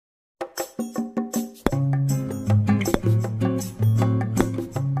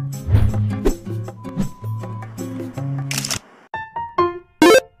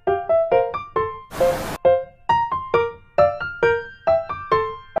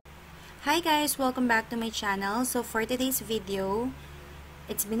Hi guys, welcome back to my channel. So for today's video,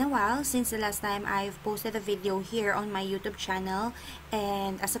 it's been a while since the last time I've posted a video here on my YouTube channel,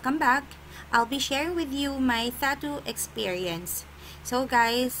 and as a comeback, I'll be sharing with you my tattoo experience. So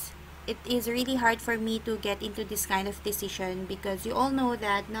guys, it is really hard for me to get into this kind of decision because you all know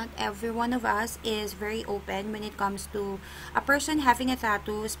that not every one of us is very open when it comes to a person having a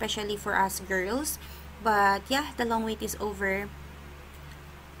tattoo, especially for us girls. But yeah, the long wait is over.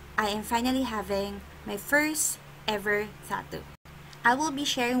 I am finally having my first ever tattoo. I will be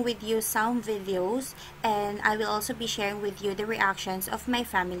sharing with you some videos, and I will also be sharing with you the reactions of my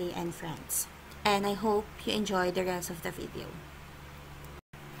family and friends. And I hope you enjoy the rest of the video.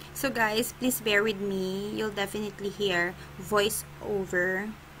 So guys, please bear with me. You'll definitely hear voice over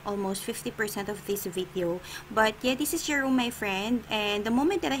almost 50% of this video. But yeah, this is Jerome, my friend, and the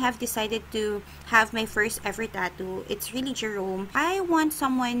moment that I have decided to have my first ever tattoo, it's really Jerome. I want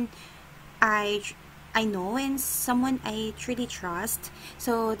someone I know and someone I truly trust.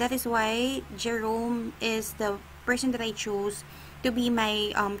 So that is why Jerome is the person that I chose to be my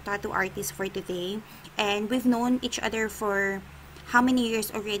tattoo artist for today. And we've known each other for how many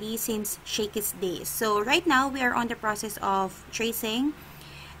years already, since Shakey's days. So right now we are on the process of tracing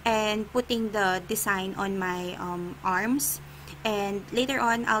and putting the design on my arms, and later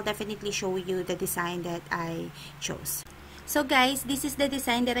on I'll definitely show you the design that I chose. So guys, this is the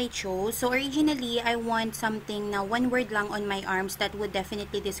design that I chose. So originally, I want something na one word lang on my arms that would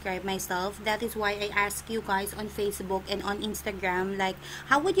definitely describe myself. That is why I asked you guys on Facebook and on Instagram, like,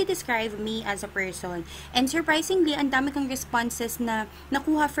 how would you describe me as a person? And surprisingly, ang dami kong responses na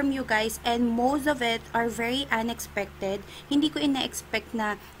nakuha from you guys, and most of it are very unexpected. Hindi ko ina-expect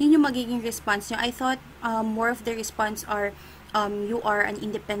na yun yung magiging response nyo. I thought more of the response are you are an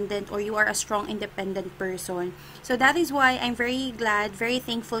independent, or you are a strong independent person. So that is why I'm very glad, very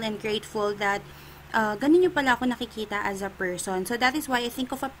thankful and grateful that ganun yung pala ako nakikita as a person. So that is why I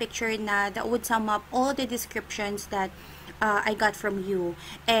think of a picture na that would sum up all the descriptions that I got from you.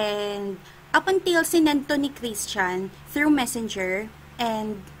 And up until sinend to ni Christian through Messenger,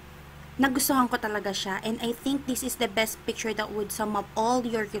 and nagustuhan ko talaga siya, and I think this is the best picture that would sum up all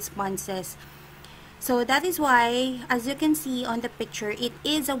your responses. So that is why, as you can see on the picture, it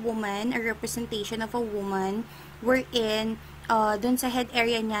is a woman, a representation of a woman, wherein dun sa head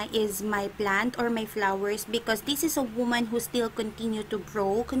area niya is my plant or my flowers, because this is a woman who still continue to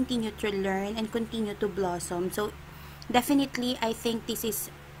grow, continue to learn, and continue to blossom. So definitely, I think this is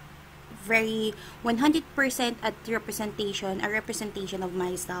very 100% a representation of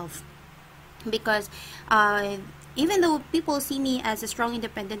myself, because even though people see me as a strong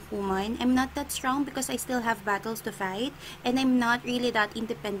independent woman, I'm not that strong because I still have battles to fight, and I'm not really that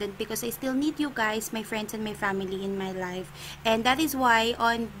independent because I still need you guys, my friends and my family in my life. And that is why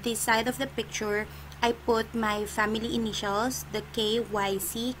on this side of the picture, I put my family initials, the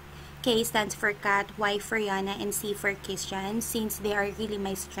Guise. K stands for Kath, Y for Yana, and C for Christian, since they are really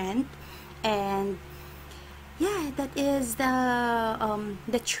my strength. And yeah, that is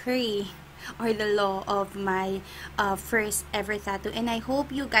the tree or the law of my first ever tattoo, and I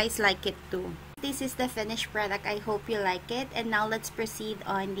hope you guys like it too. This is the finished product. I hope you like it, and now let's proceed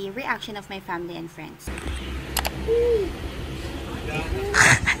on the reaction of my family and friends.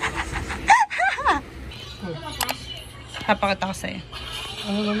 Papakita ko sa'yo.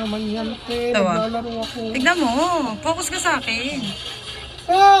 Ano na naman yan, te? Naglalaro ako. Tignan mo, focus ka sa akin.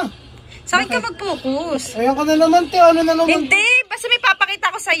 Sa akin ka mag-focus. Ayan ka na naman, te. Ano na naman? Hindi! Basta may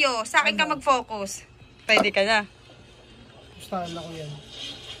papakita ko sa'yo. Sa akin ka mag-focus. Pwede ka na. Gustahan ako yan.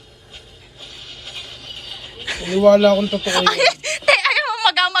 Iniwala akong totoo yan. Te, ayaw mo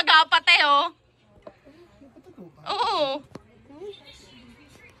maga-maga pa, te, oh. Oo.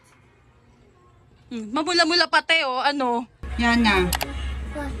 Mabula-mula pa, te, oh. Ano? Yan na.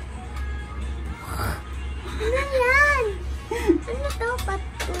 Ano yan? Ano to?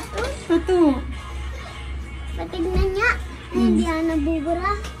 Tato. Patignan niya. Hindi yan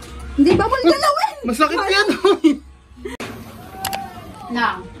nabubura. Hindi, bawal galawin! Masakit yan,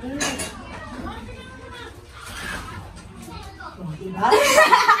 Na.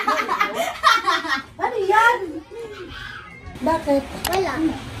 Ano yan? Bakit? Wala.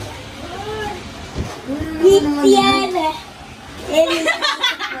 Hitiara.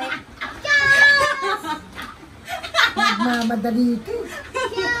 Nagmamadali ka.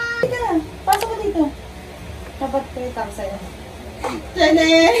 Pasok ko dito. Dapat kita ko sa'yo.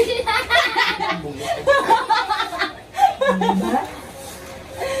 Tanan.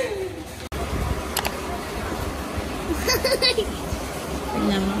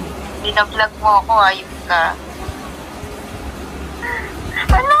 Tingnan mo. Binablog mo ako, ayun ka.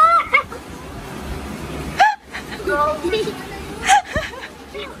 Ano?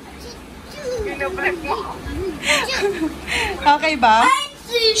 Okay ba?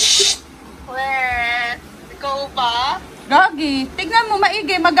 Weh, ikaw ba? Gagi, tignan mo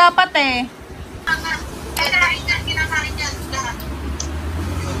maigi, magapat eh. Kinakain yan.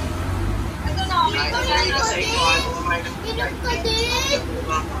 Ito na, Inom ka din.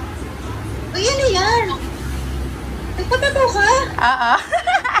 Ay, ano yan? Nagpatato ka? Oo.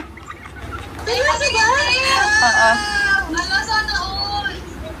 Kaya ka ba? Oo. Ala, sana all.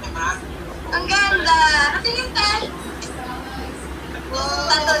 Ang ganda. Natingin tayo.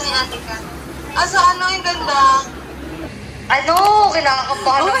 Tato ni Ate Kath. Asa ano yung ganda? Ano?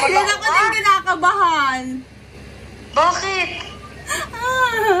 Kinakabahan Oh, naman yan ako din kinakabahan. Bakit?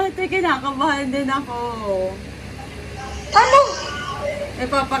 Kinakabahan din ako. Ano?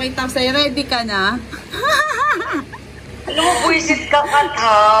 Ipapakita ko sa'yo. Ready ka na? Ano mo, buisit ka, Kat,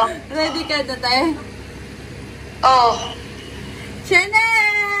 ha? Ready ka na, te? Oh.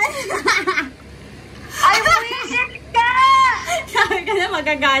 Chanel! Ay, buisit ka! Sabi ka na,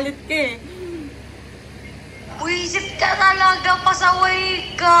 magagalit ka eh. Buisit ka talaga, pasaway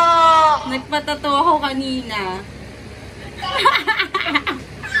ka! Nagpatato ako kanina.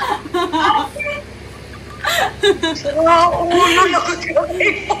 Ulo, lagot ka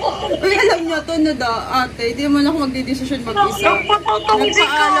Uy, alam niyo to na ate. Hindi naman ako magdidesisyon mag-isa. Nagpatutungsi ka!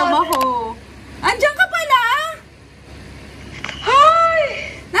 Nagpaalam ako. Andiyan ka pala! Hi!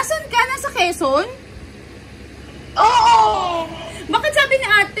 Nasaan ka? Nasa Quezon? Oo! Bakit sabi ni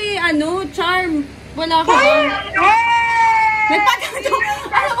ate, charm? Wala ka ba? Nagpatato.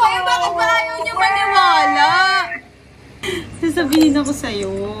 Alam mo yun, bakit ba ayaw niyo maniwala? Sasabihin ako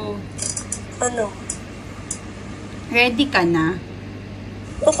sa'yo. Ano? Ready ka na?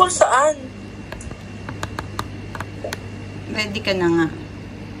 Tungkol saan? Ready ka na nga.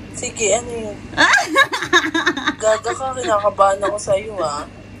 Sige, ano yun? Gaga ka, kinakabahan ako sa'yo, ah.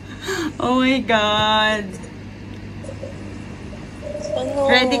 Oh my God.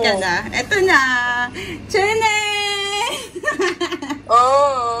 Ano? Ready ka na? Eto na. Chanel!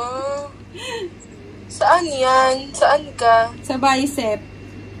 Oh. Saan yan? Saan ka? Sa bicep.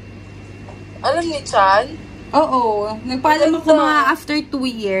 Alam ni Chan? Oo. Nagpaalam ako mga after 2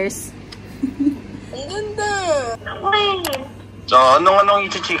 years. Ang ganda. So, anong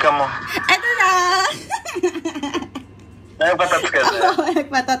ichichika mo? Eto na! Nagpatato ka na. Oo,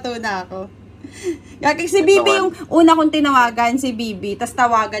 nagpatato na ako. Gagawin si Bibi yung una kong tinawagan, si Bibi. Tapos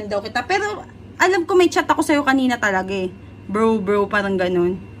tawagan daw kita. Pero alam ko may chat ako sa'yo kanina talaga eh. Bro, parang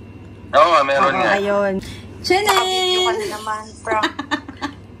ganun. Oo nga, meron nga. Ayun. Chanel! naman, prank.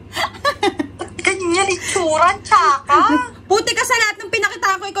 Ganyan, itsura, tsaka. Puti ka sa lahat ng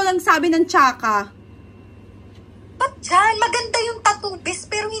pinakita ko, ikaw lang sabi ng tsaka. Ba't dyan? Maganda yung tatubis,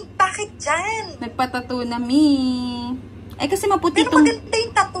 pero bakit dyan? Nagpatato na, mi. Ay, kasi maputi Pero tong... maganda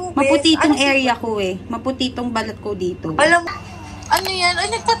yung tatubis. Maputi itong Ano area ko eh. Maputi itong balat ko dito. Alam mo, ano yan? Ay,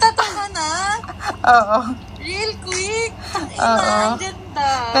 nagpatato ka na? Oo. Real quick. Oo. Ang ganda.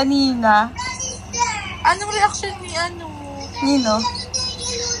 Kanina. Anong reaction ni Nino?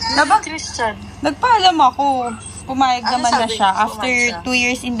 Christian? Nagpaalam ako. Pumayag Ano naman na sabi? siya Pumayag after siya. 2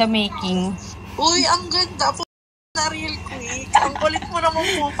 years in the making. Uy, ang ganda po na real quick. Ang kulit mo naman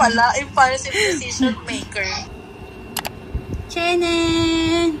po pala. Impulsive decision maker.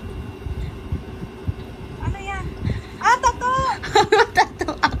 Chanel! Ano yan? Ah, tato!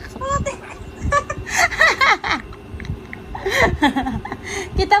 Tato ako.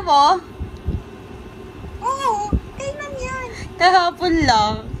 Kita mo? Oo, kailan yan? Kahapon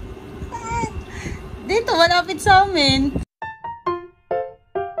lang. Saan? Dito, malapit sa amin.